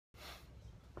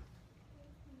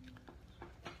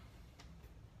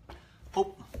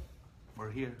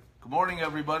we're here. Good morning,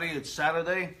 everybody. It's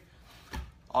Saturday,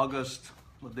 August,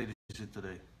 what date is it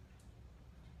today?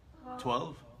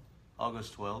 12?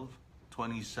 August 12,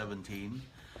 2017.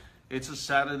 It's a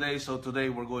Saturday, so today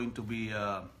we're going to be,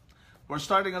 we're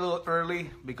starting a little early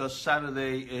because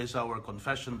Saturday is our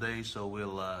confession day, so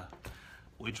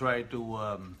we try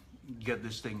to get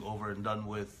this thing over and done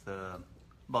with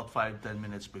about 5-10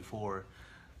 minutes before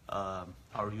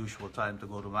our usual time to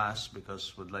go to Mass,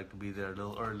 because we'd like to be there a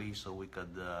little early so we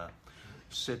could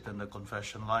sit in the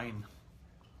confession line.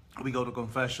 We go to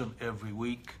confession every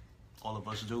week, all of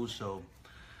us do, so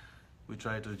we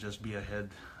try to just be ahead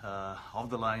of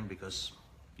the line, because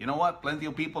you know what? Plenty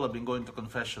of people have been going to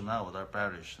confession now at our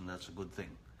parish, and that's a good thing.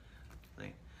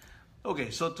 Okay,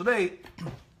 so today,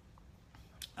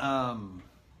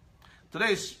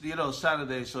 today's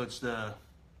Saturday, so it's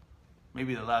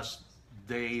maybe the last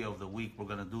day of the week we're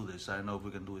gonna do this. I don't know if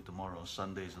we can do it tomorrow.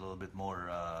 Sunday is a little bit more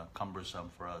cumbersome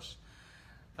for us.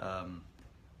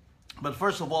 But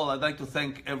first of all, I'd like to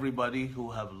thank everybody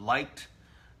who have liked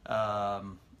the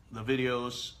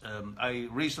videos. I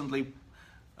recently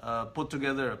put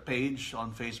together a page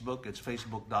on Facebook. It's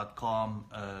facebook.com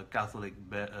 /Catholic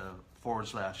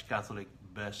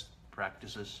Best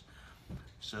Practices.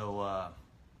 So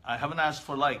I haven't asked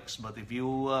for likes, but if you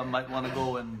might want to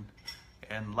go and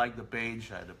like the page,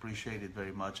 I'd appreciate it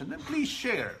very much. And then please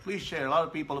share. Please share. A lot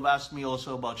of people have asked me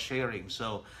also about sharing.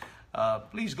 So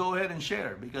please go ahead and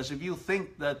share, because if you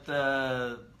think that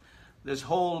this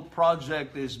whole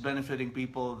project is benefiting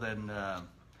people, then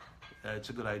it's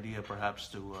a good idea perhaps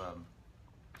to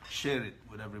share it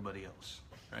with everybody else,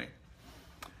 right?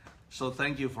 So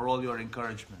thank you for all your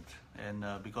encouragement. And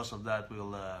because of that,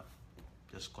 we'll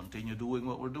just continue doing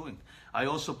what we're doing. I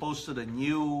also posted a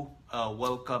new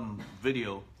welcome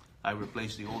video. I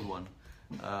replaced the old one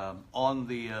on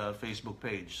the Facebook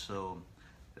page. So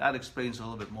that explains a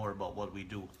little bit more about what we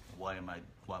do. Why am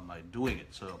I doing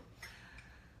it? So,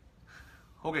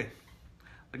 okay.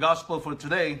 The gospel for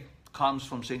today comes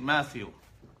from St. Matthew,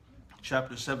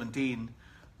 chapter 17,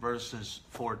 verses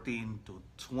 14 to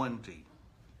 20.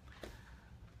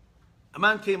 A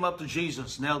man came up to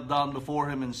Jesus, knelt down before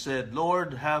him and said,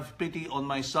 "Lord, have pity on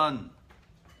my son,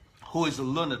 who is a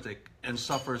lunatic and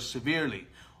suffers severely.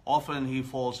 Often he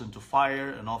falls into fire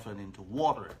and often into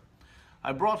water.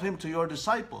 I brought him to your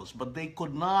disciples, but they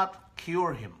could not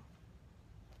cure him."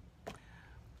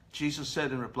 Jesus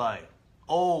said in reply,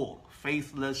 "O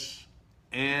faithless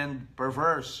and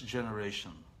perverse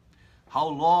generation, how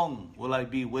long will I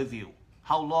be with you?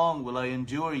 How long will I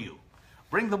endure you?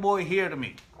 Bring the boy here to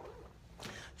me."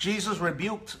 Jesus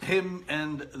rebuked him,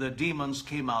 and the demons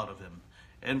came out of him.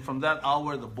 And from that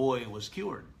hour, the boy was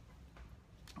cured.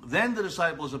 Then the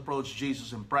disciples approached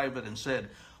Jesus in private and said,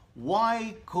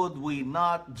 "Why could we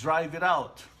not drive it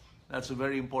out?" That's a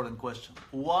very important question.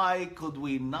 Why could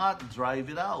we not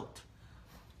drive it out?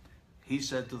 He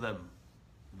said to them,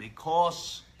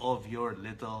 "Because of your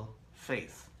little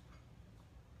faith.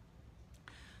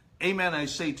 Amen, I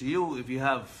say to you, if you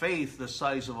have faith the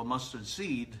size of a mustard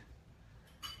seed,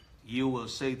 you will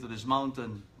say to this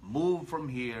mountain, 'Move from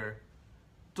here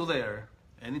to there,'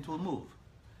 and it will move.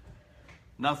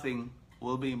 Nothing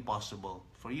will be impossible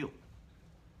for you."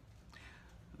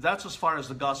 That's as far as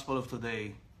the gospel of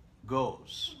today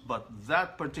goes. But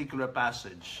that particular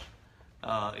passage,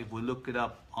 if we look it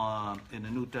up in the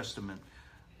New Testament,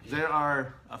 there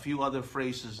are a few other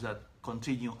phrases that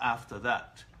continue after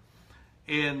that.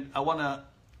 And I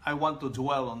want to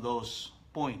dwell on those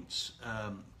points,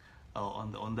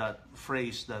 on that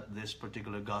phrase that this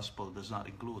particular gospel does not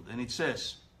include. And it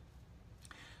says,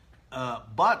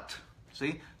 but,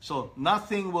 see, so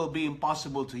nothing will be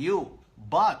impossible to you,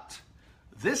 but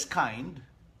this kind,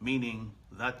 meaning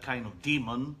that kind of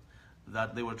demon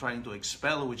that they were trying to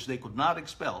expel, which they could not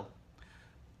expel,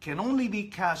 can only be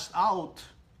cast out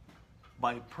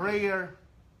by prayer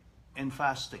and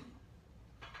fasting.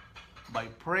 By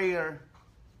prayer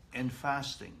and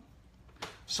fasting.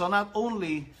 So not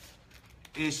only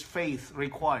is faith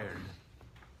required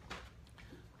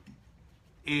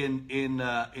in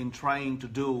trying to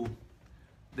do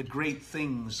the great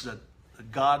things that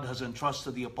God has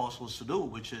entrusted the apostles to do,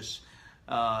 which is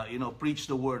preach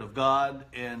the word of God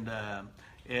and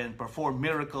perform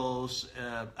miracles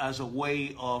as a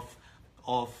way of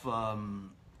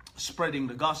spreading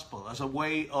the gospel, as a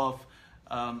way of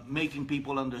making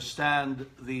people understand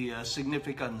the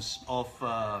significance of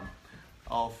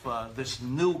this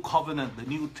new covenant, the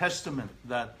New Testament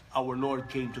that our Lord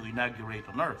came to inaugurate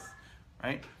on earth,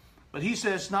 right? But he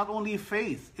says not only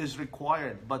faith is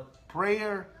required, but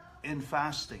prayer and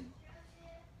fasting.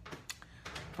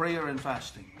 prayer and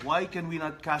fasting. Why can we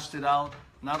not cast it out?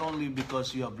 Not only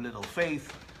because you have little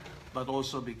faith, but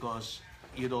also because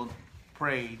you don't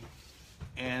pray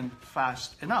and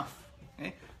fast enough.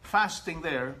 Okay? Fasting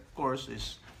there, of course,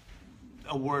 is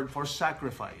a word for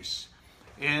sacrifice.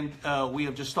 And we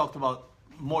have just talked about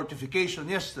mortification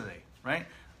yesterday, right?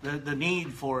 The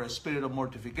need for a spirit of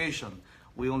mortification.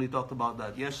 We only talked about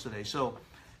that yesterday. So,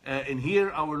 and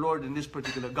here our Lord in this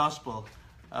particular gospel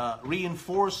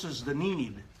reinforces the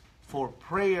need for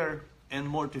prayer and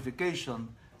mortification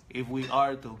if we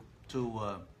are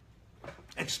to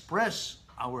express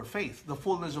our faith. The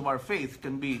fullness of our faith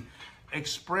can be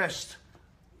expressed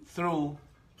through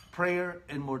prayer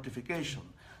and mortification.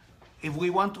 If we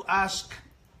want to ask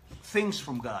things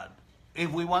from God,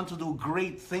 if we want to do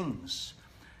great things,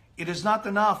 it is not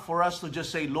enough for us to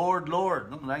just say, Lord,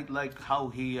 Lord, right? Like how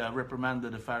he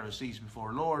reprimanded the Pharisees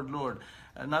before, Lord, Lord.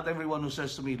 Not everyone who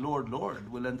says to me, Lord,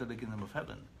 Lord, will enter the kingdom of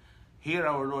heaven. Here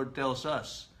our Lord tells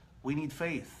us we need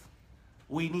faith.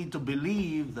 We need to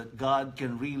believe that God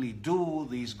can really do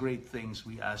these great things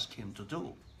we ask him to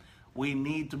do. We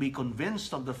need to be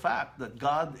convinced of the fact that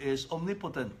God is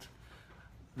omnipotent,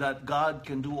 that God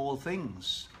can do all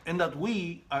things, and that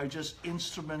we are just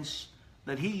instruments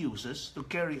that he uses to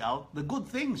carry out the good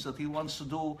things that he wants to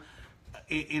do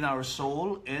in our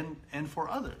soul and for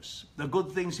others. The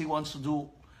good things he wants to do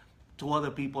to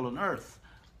other people on earth.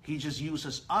 He just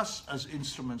uses us as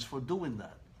instruments for doing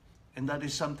that. And that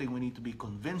is something we need to be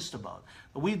convinced about.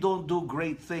 We don't do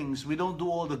great things. We don't do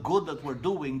all the good that we're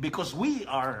doing because we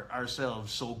are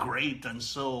ourselves so great and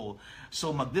so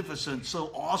magnificent,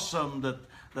 so awesome that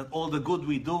all the good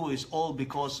we do is all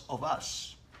because of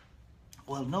us.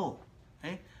 Well, no.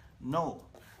 No,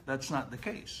 that's not the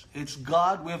case. It's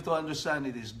God. We have to understand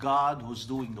it is God who's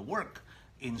doing the work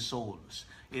in souls.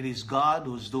 It is God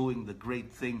who's doing the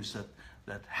great things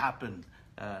that happen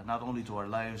not only to our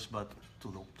lives but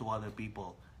to other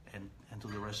people and to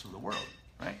the rest of the world,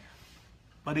 right?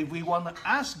 But if we want to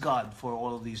ask God for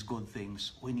all of these good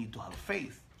things, we need to have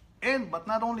faith. But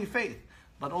not only faith,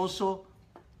 but also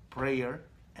prayer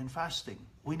and fasting.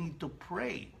 We need to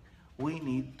pray. We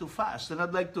need to fast. And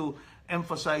I'd like to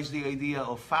emphasize the idea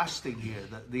of fasting here,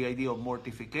 the idea of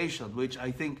mortification, which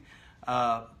I think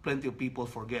plenty of people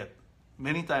forget.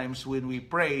 Many times when we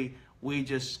pray, we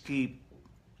just keep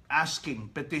asking,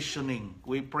 petitioning.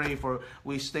 We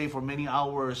stay for many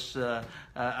hours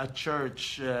at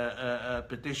church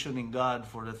petitioning God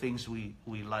for the things we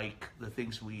like, the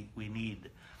things we need.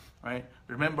 Right?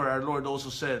 Remember, our Lord also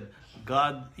said,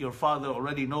 God, your Father,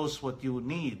 already knows what you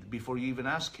need before you even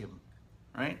ask him.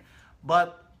 Right?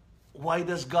 But why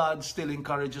does God still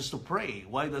encourage us to pray?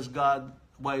 Why does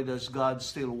God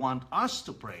still want us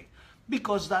to pray?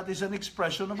 Because that is an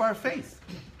expression of our faith.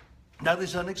 That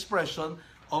is an expression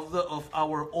of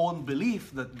our own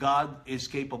belief that God is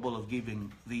capable of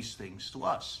giving these things to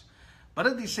us. But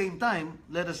at the same time,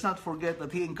 let us not forget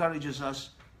that he encourages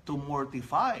us to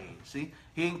mortify. See,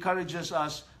 he encourages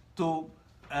us to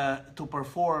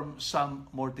perform some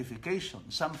mortification,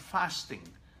 some fasting,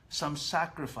 some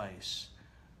sacrifice,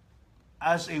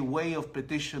 as a way of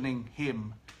petitioning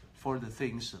him for the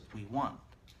things that we want.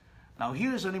 Now,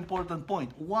 here's an important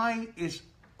point. Why is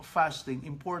fasting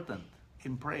important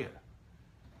in prayer?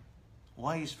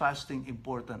 Why is fasting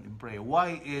important in prayer?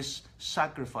 Why is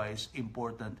sacrifice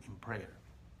important in prayer?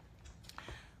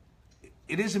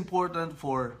 It is important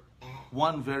for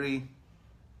one very,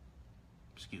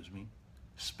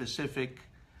 specific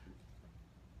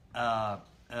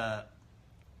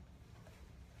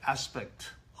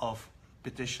aspect of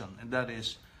petition, and that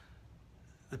is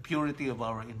the purity of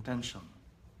our intention.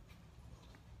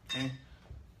 Okay?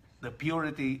 The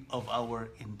purity of our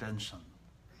intention.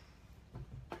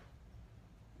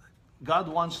 God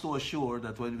wants to assure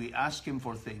that when we ask him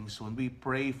for things, when we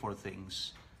pray for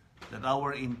things, that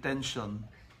our intention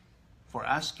for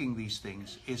asking these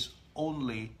things is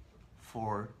only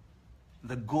for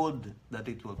the good that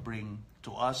it will bring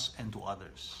to us and to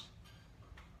others.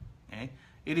 Okay?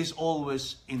 It is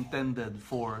always intended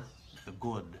for the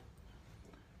good.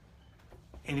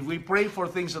 And if we pray for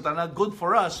things that are not good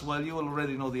for us, well, you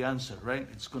already know the answer, right?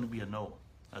 It's going to be a no,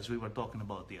 as we were talking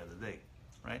about the other day,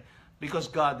 right? Because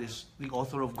God is the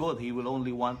author of good. He will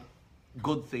only want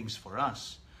good things for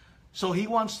us. So he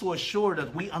wants to assure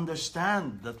that we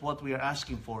understand that what we are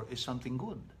asking for is something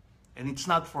good. And it's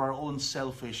not for our own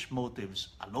selfish motives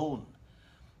alone.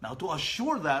 Now, to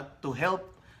assure that, to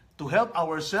help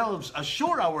ourselves,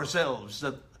 assure ourselves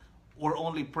that we're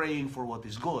only praying for what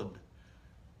is good,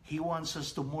 he wants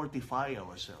us to mortify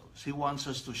ourselves. He wants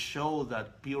us to show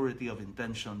that purity of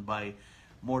intention by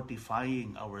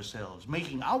mortifying ourselves,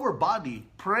 making our body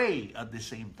pray at the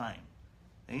same time.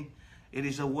 Okay? It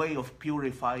is a way of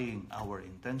purifying our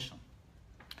intention.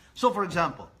 So for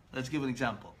example, let's give an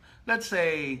example. Let's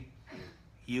say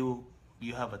you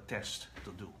have a test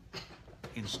to do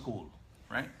in school,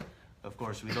 right? Of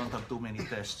course, we don't have too many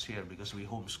tests here because we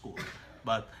homeschool.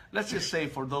 But let's just say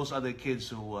for those other kids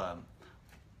who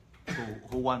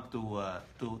want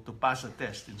to pass a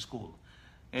test in school,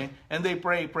 okay? And they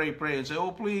pray and say,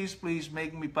 "Oh, please,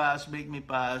 make me pass, make me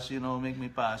pass, make me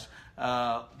pass."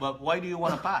 But why do you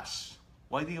want to pass?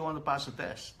 Why do you want to pass a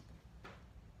test?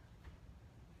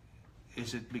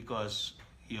 Is it because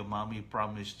your mommy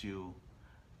promised you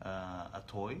a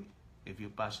toy if you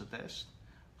pass the test?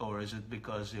 Or is it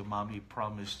because your mommy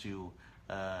promised you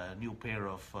a new pair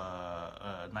of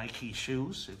Nike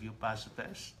shoes if you pass the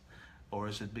test? Or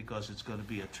is it because it's going to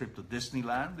be a trip to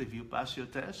Disneyland if you pass your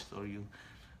test?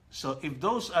 So if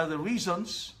those are the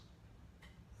reasons,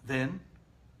 then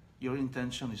your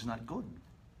intention is not good.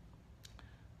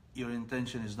 Your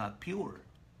intention is not pure.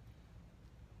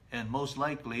 And most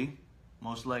likely,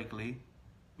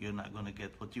 you're not going to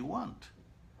get what you want.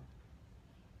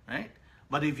 Right?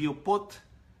 But if you put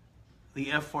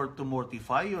the effort to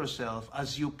mortify yourself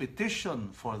as you petition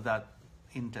for that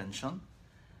intention,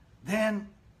 then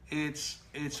it's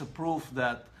a proof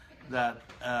that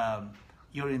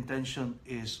your intention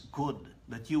is good,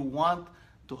 that you want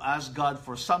to ask God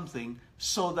for something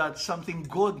so that something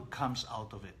good comes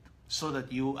out of it, so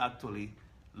that you actually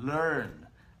learn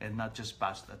and not just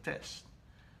pass the test.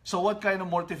 So what kind of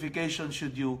mortification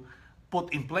should you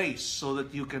put in place so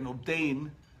that you can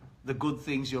obtain the good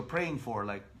things you're praying for,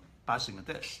 like passing a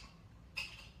test?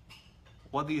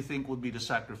 What do you think would be the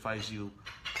sacrifice you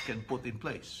can put in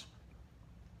place?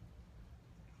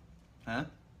 Huh?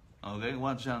 Okay,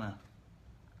 what, Jana?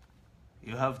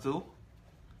 You have to?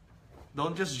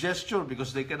 Don't just gesture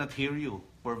because they cannot hear you.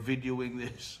 We're videoing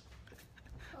this.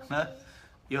 Huh?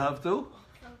 You have to?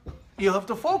 You have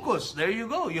to focus. There you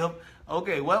go. You have,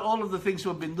 okay, well, all of the things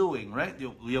we've been doing, right?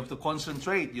 You have to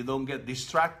concentrate. You don't get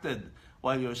distracted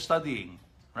while you're studying,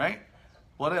 right?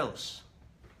 What else?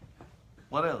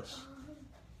 What else?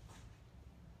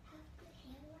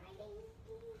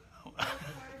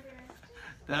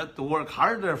 To work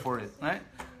harder for it, right?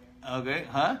 Okay,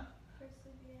 huh?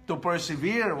 To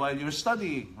persevere while you're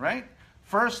studying, right?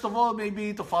 First of all,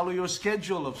 maybe to follow your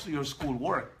schedule of your school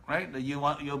work, right? That you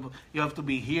have to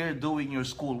be here doing your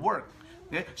school work.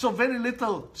 Okay? So very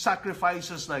little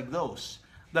sacrifices like those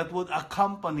that would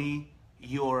accompany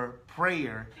your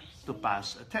prayer to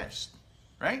pass a test,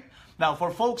 right? Now,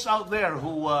 for folks out there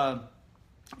who,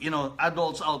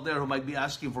 adults out there who might be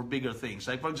asking for bigger things,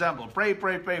 like for example, pray for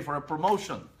a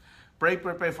promotion. Pray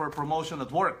for a promotion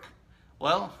at work.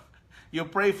 Well, you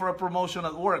pray for a promotion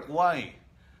at work. Why?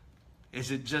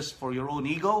 Is it just for your own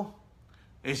ego?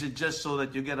 Is it just so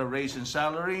that you get a raise in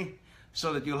salary?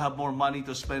 So that you'll have more money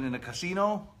to spend in a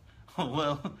casino?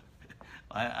 Well,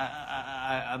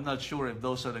 I'm not sure if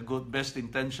those are the best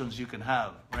intentions you can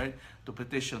have, right? To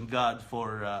petition God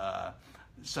for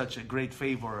such a great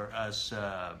favor as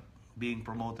being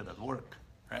promoted at work,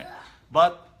 right?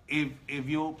 But if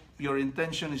your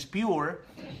intention is pure,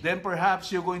 then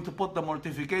perhaps you're going to put the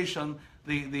mortification,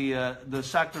 the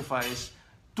sacrifice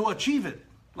to achieve it.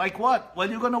 Like what? Well,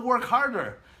 you're going to work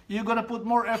harder. You're going to put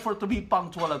more effort to be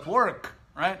punctual at work,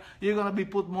 right? You're going to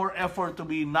put more effort to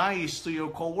be nice to your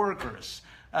coworkers.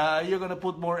 You're going to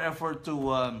put more effort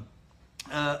to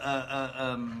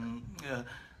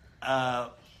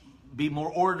be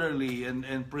more orderly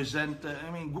and present.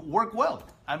 Work well.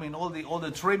 All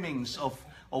the trimmings of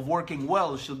working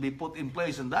well should be put in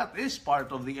place, and that is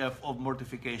part of the of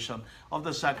mortification, of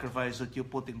the sacrifice that you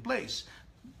put in place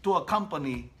to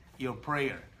accompany your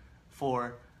prayer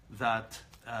for that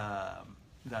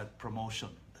promotion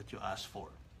that you asked for,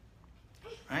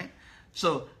 right?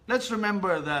 So let's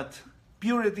remember that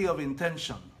purity of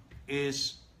intention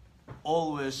is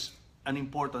always an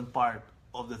important part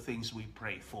of the things we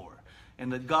pray for,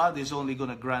 and that God is only going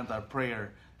to grant our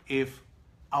prayer if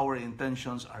our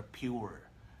intentions are pure.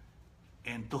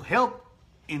 And to help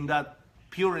in that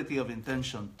purity of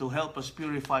intention, to help us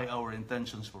purify our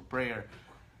intentions for prayer,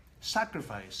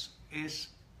 sacrifice is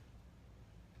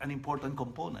an important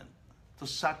component. To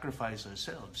sacrifice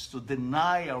ourselves, to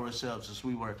deny ourselves, as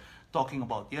we were talking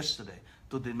about yesterday,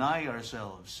 to deny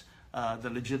ourselves the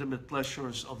legitimate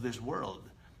pleasures of this world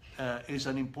is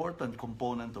an important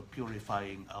component of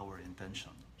purifying our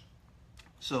intention.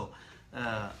 So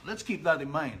let's keep that in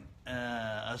mind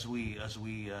as we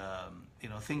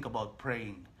think about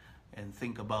praying and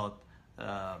think about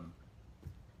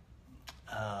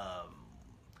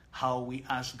how we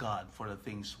ask God for the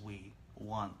things we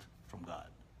want from God.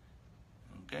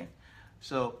 Okay?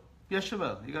 So, yes,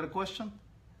 Chevelle, you got a question?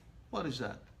 What is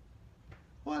that?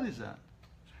 What is that?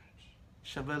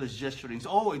 Chevelle is gesturing.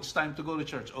 Oh, it's time to go to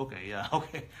church. Okay, yeah,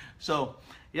 okay. So,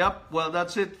 yep, well,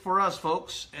 that's it for us,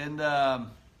 folks. And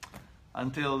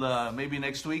until maybe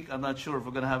next week, I'm not sure if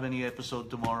we're going to have any episode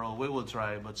tomorrow. We will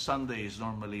try, but Sunday is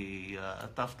normally a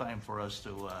tough time for us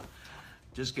to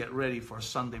just get ready for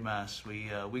Sunday Mass. We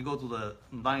go to the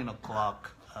 9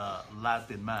 o'clock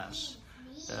Latin Mass,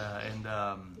 and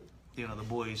the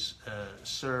boys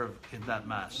serve in that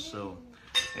Mass. So,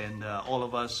 and all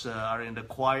of us are in the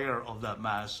choir of that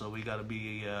Mass, so we got to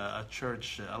be at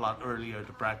church a lot earlier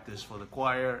to practice for the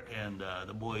choir, and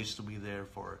the boys to be there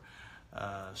for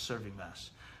serving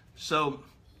Mass. So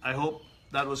I hope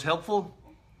that was helpful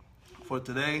for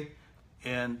today,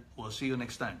 and we'll see you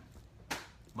next time.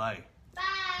 Bye. Bye.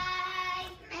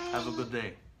 Have a good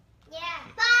day. Yeah.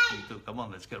 Bye. You too. Come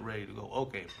on, let's get ready to go.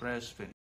 Okay, press finish.